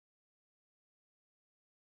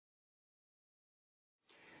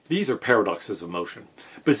These are paradoxes of motion.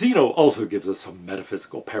 But Zeno also gives us some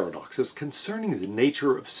metaphysical paradoxes concerning the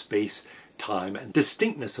nature of space, time, and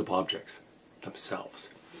distinctness of objects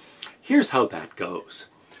themselves. Here's how that goes.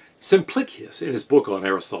 Simplicius, in his book on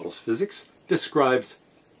Aristotle's physics, describes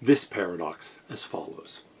this paradox as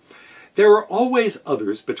follows. There are always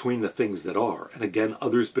others between the things that are, and again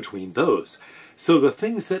others between those, so the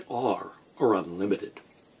things that are unlimited.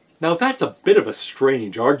 Now that's a bit of a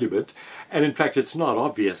strange argument, and in fact it's not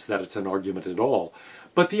obvious that it's an argument at all,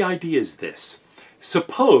 but the idea is this.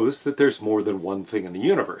 Suppose that there's more than one thing in the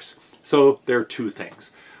universe, so there are two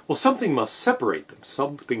things. Well, something must separate them,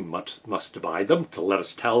 something must divide them to let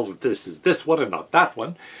us tell that this is this one and not that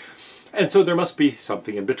one, and so there must be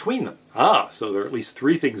something in between them. So there are at least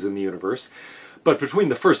three things in the universe, but between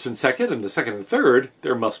the first and the second and third,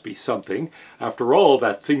 there must be something. After all,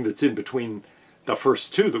 that thing that's in between the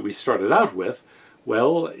first two that we started out with,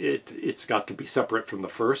 well, it's got to be separate from the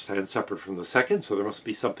first and separate from the second, so there must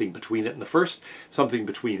be something between it and the first, something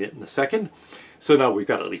between it and the second. So now we've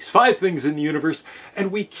got at least 5 things in the universe,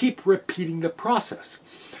 and we keep repeating the process.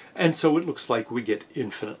 And so it looks like we get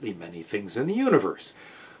infinitely many things in the universe.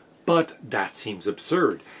 But that seems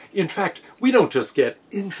absurd. In fact, we don't just get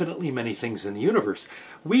infinitely many things in the universe,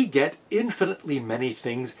 we get infinitely many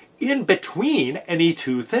things in between any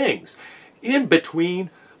two things. In between,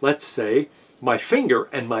 let's say, my finger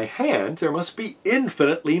and my hand, there must be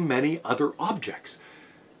infinitely many other objects.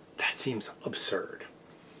 That seems absurd.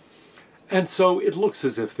 And so it looks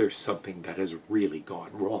as if there's something that has really gone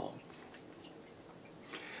wrong.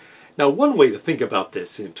 Now, one way to think about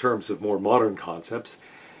this in terms of more modern concepts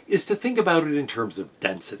is to think about it in terms of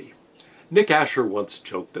density. Nick Asher once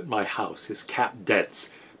joked that my house is cat dense.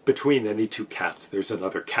 Between any two cats, there's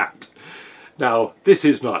another cat. Now, this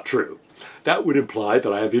is not true. That would imply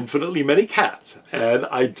that I have infinitely many cats, and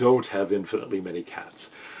I don't have infinitely many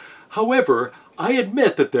cats. However, I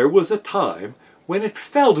admit that there was a time when it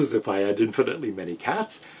felt as if I had infinitely many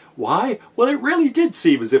cats. Why? Well, it really did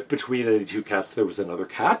seem as if between any two cats there was another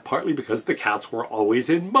cat, partly because the cats were always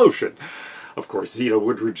in motion. Of course, Zeno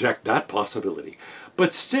would reject that possibility.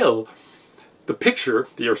 But still, the picture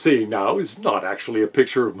that you're seeing now is not actually a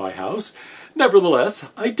picture of my house.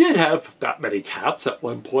 Nevertheless, I did have that many cats at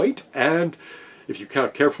one point, and if you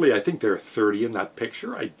count carefully, I think there are 30 in that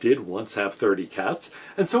picture. I did once have 30 cats,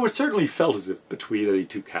 and so it certainly felt as if between any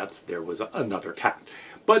two cats there was another cat,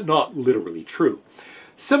 but not literally true.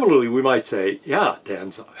 Similarly, we might say, yeah,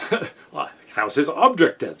 Dan's house is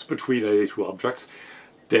object dense. Between any two objects,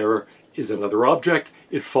 there is another object.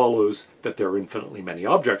 It follows that there are infinitely many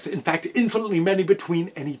objects. In fact, infinitely many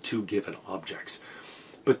between any two given objects.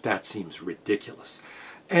 But that seems ridiculous.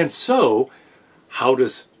 And so, how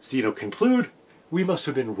does Zeno conclude? We must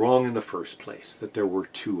have been wrong in the first place, that there were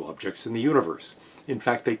two objects in the universe. In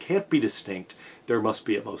fact, they can't be distinct. There must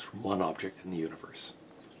be at most one object in the universe.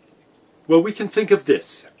 Well, we can think of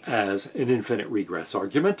this as an infinite regress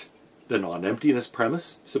argument, the non-emptiness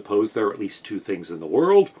premise. Suppose there are at least two things in the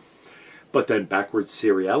world, but then backwards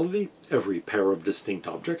seriality. Every pair of distinct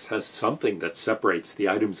objects has something that separates the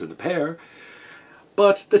items in the pair.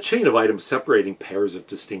 But the chain of items separating pairs of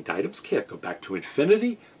distinct items can't go back to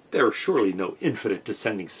infinity. There are surely no infinite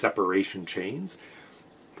descending separation chains.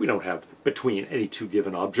 We don't have between any two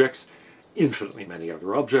given objects infinitely many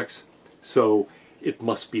other objects. So it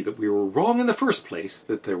must be that we were wrong in the first place,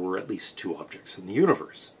 that there were at least two objects in the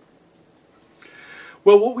universe.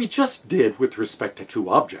 Well, what we just did with respect to two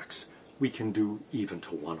objects, we can do even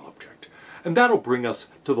to one object. And that'll bring us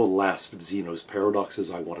to the last of Zeno's paradoxes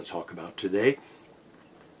I want to talk about today.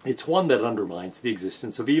 It's one that undermines the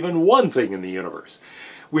existence of even one thing in the universe.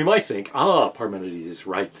 We might think, Parmenides is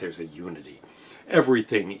right, there's a unity.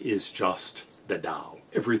 Everything is just the Tao.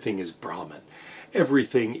 Everything is Brahman.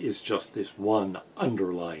 Everything is just this one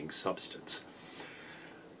underlying substance.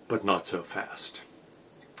 But not so fast.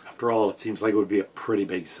 After all, it seems like it would be a pretty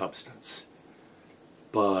big substance.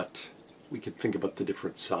 But we could think about the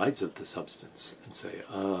different sides of the substance and say,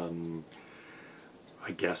 I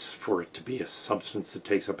guess for it to be a substance that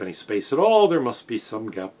takes up any space at all, there must be some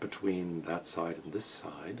gap between that side and this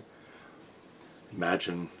side.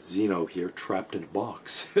 Imagine Zeno here trapped in a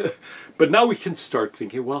box. But now we can start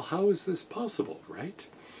thinking, well, how is this possible, right?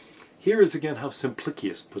 Here is again how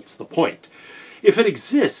Simplicius puts the point. If it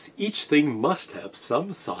exists, each thing must have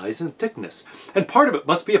some size and thickness, and part of it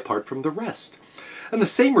must be apart from the rest. And the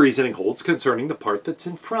same reasoning holds concerning the part that's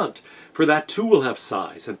in front, for that too will have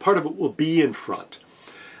size, and part of it will be in front.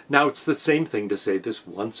 Now it's the same thing to say this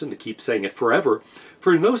once and to keep saying it forever,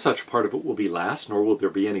 for no such part of it will be last, nor will there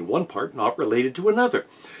be any one part not related to another.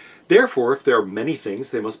 Therefore, if there are many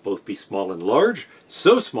things, they must both be small and large,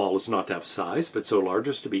 so small as not to have size, but so large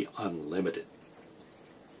as to be unlimited.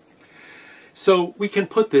 So we can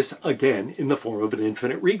put this again in the form of an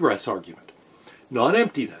infinite regress argument.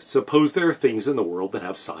 Non-emptiness. Suppose there are things in the world that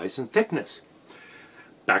have size and thickness.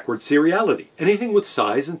 Backward seriality. Anything with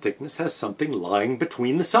size and thickness has something lying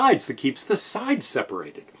between the sides that keeps the sides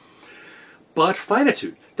separated. But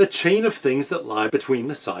finitude. The chain of things that lie between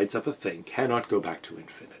the sides of a thing cannot go back to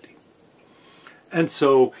infinity. And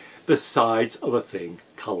so the sides of a thing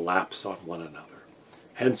collapse on one another.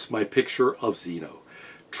 Hence my picture of Zeno,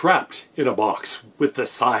 trapped in a box with the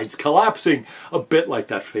sides collapsing, a bit like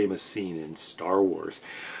that famous scene in Star Wars.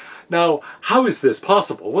 Now, how is this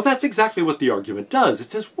possible? Well, that's exactly what the argument does.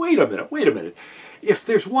 It says, wait a minute. If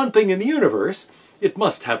there's one thing in the universe, it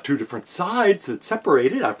must have two different sides that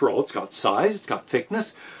separate it. After all, it's got size, it's got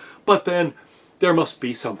thickness. But then there must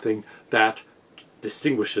be something that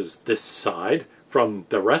distinguishes this side from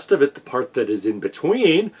the rest of it, the part that is in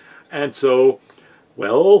between. And so,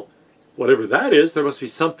 well, whatever that is, there must be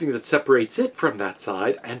something that separates it from that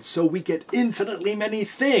side. And so we get infinitely many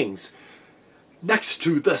things next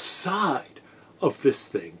to the side of this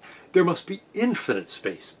thing. There must be infinite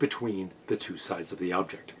space between the two sides of the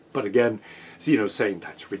object. But again, Zeno's saying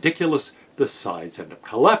that's ridiculous. The sides end up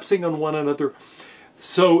collapsing on one another.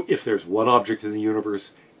 So if there's one object in the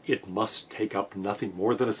universe, it must take up nothing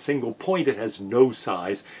more than a single point. It has no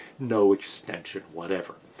size, no extension,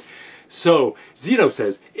 whatever. So Zeno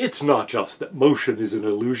says it's not just that motion is an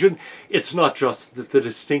illusion. It's not just that the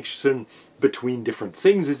distinction between different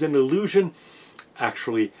things is an illusion.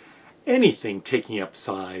 Actually, anything taking up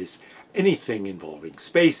size, anything involving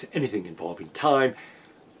space, anything involving time,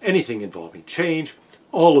 anything involving change,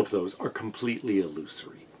 all of those are completely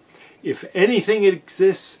illusory. If anything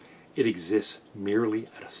exists, it exists merely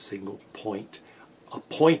at a single point, a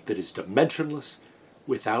point that is dimensionless,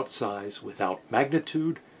 without size, without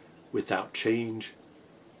magnitude, without change,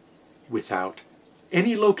 without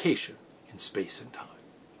any location in space and time.